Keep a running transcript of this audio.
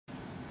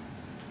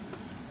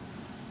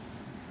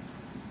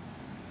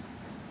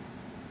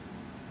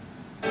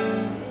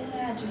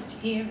I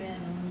just hear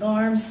an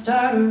alarm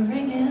start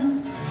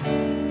ringing?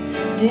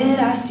 Did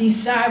I see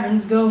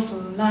sirens go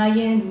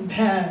flying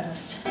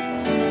past?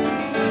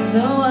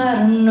 Though I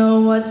don't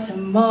know what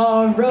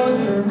tomorrow's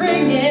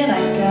bringing,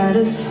 I got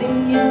a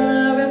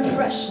singular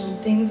impression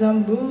things are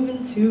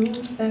moving too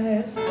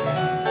fast.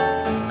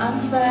 I'm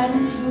sliding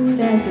smooth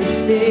as a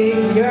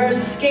figure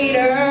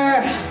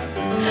skater.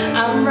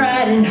 I'm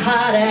riding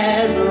hot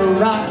as a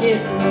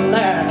rocket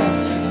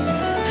blast.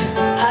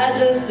 I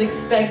just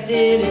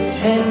expected it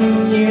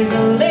 10 years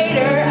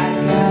later.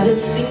 I got a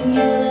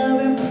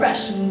singular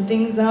impression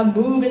things are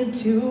moving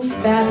too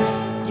fast.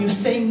 You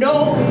say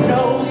no,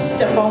 no,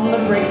 step on the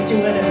brakes, do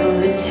whatever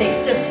it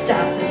takes to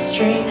stop this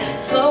train.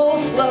 Slow,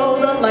 slow,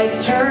 the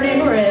lights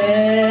turning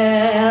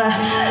red.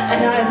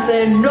 And I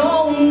said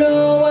no,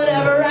 no,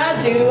 whatever I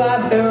do,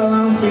 I barrel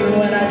on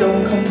through and I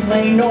don't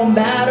complain. No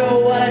matter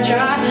what I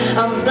try,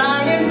 I'm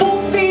flying full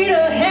speed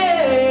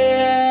ahead.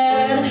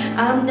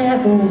 I'm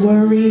never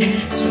worried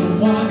to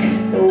walk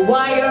the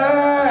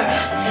wire.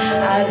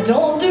 I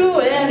don't do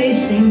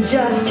anything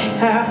just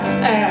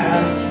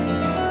half-assed.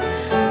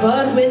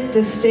 But with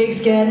the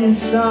stakes getting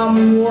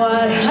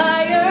somewhat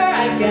higher,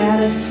 I got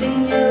a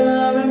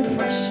singular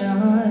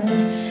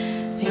impression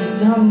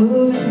things are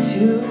moving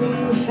too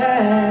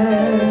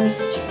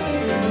fast.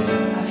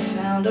 I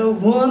found a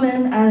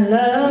woman I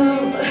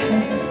love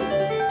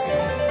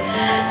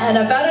and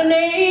I found an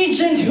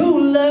agent who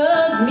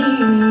loves me.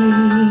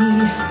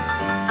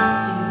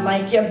 Things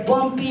might get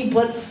bumpy,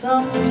 but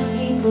some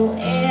people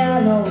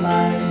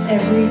analyze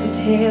every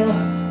detail.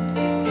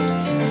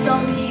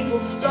 Some people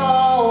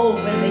stall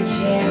when they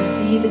can't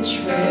see the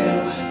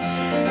trail.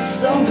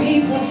 Some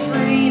people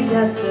freeze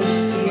at the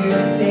fear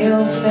that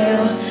they'll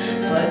fail.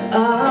 But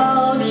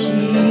I'll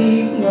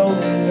keep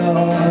rolling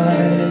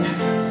on.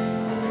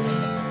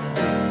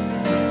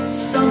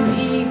 Some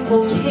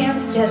people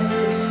can't get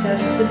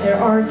success with their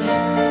art.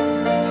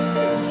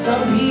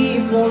 Some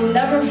people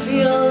never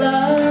feel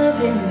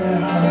love in their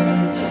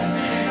heart.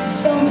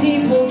 Some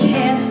people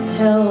can't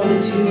tell the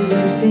two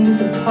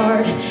things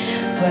apart.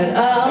 But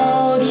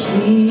I'll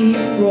keep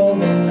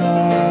rolling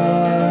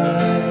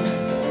on.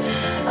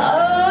 Oh,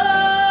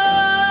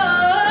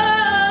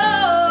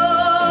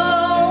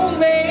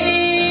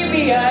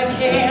 maybe I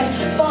can't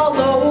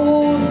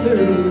follow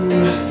through.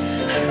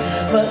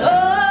 But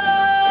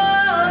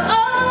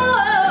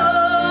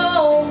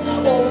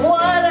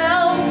what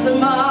else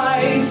am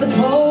I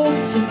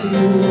supposed to do?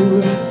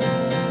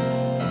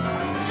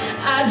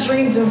 I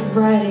dreamed of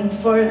writing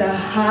for the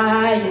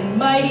high and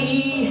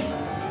mighty.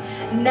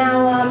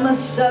 Now I'm a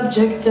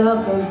subject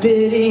of a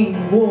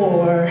bidding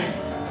war.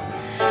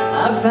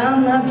 I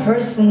found my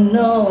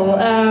personal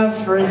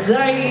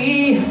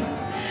Aphrodite.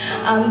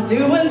 I'm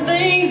doing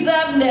things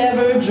I've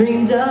never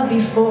dreamed of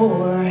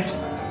before.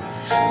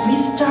 We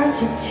start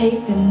to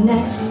take the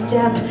next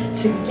step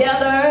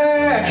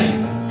together.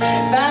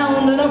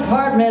 Found an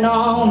apartment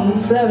on the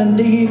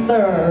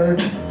 73rd.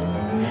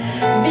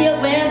 The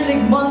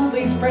Atlantic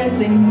Monthly's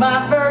printing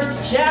my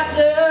first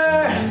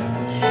chapter.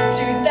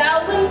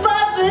 2,000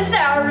 bucks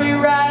without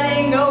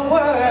rewriting a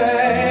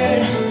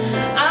word.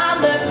 I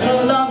left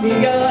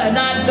Columbia and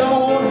I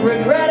don't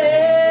regret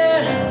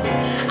it.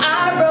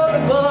 I wrote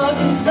a book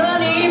and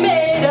Sonny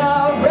made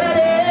a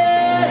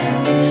Reddit.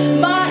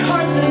 My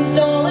heart's been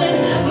stolen,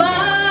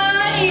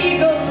 my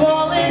ego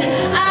swollen.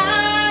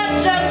 I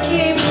just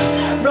keep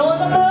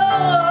rolling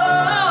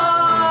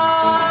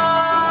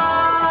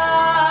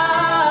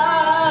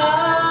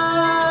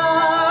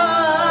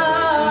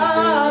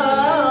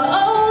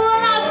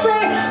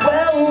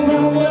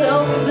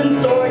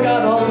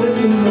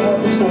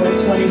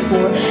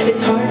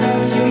It's hard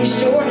not to be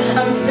sure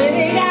I'm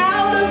spinning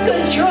out of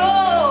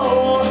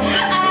control.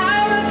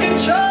 Out of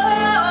control.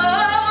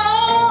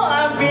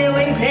 I'm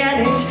feeling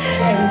panicked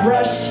and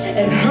rushed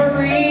and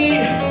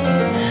hurried.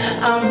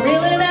 I'm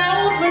reeling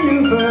out,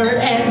 maneuvered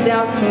and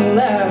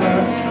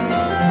outclassed.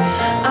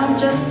 I'm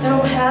just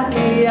so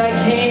happy I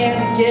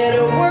can't get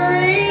a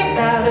worry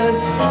about a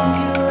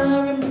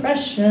singular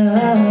impression.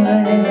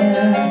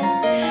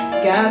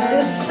 Got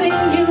this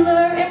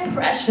singular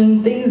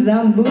impression things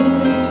are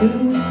moving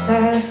too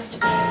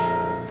fast.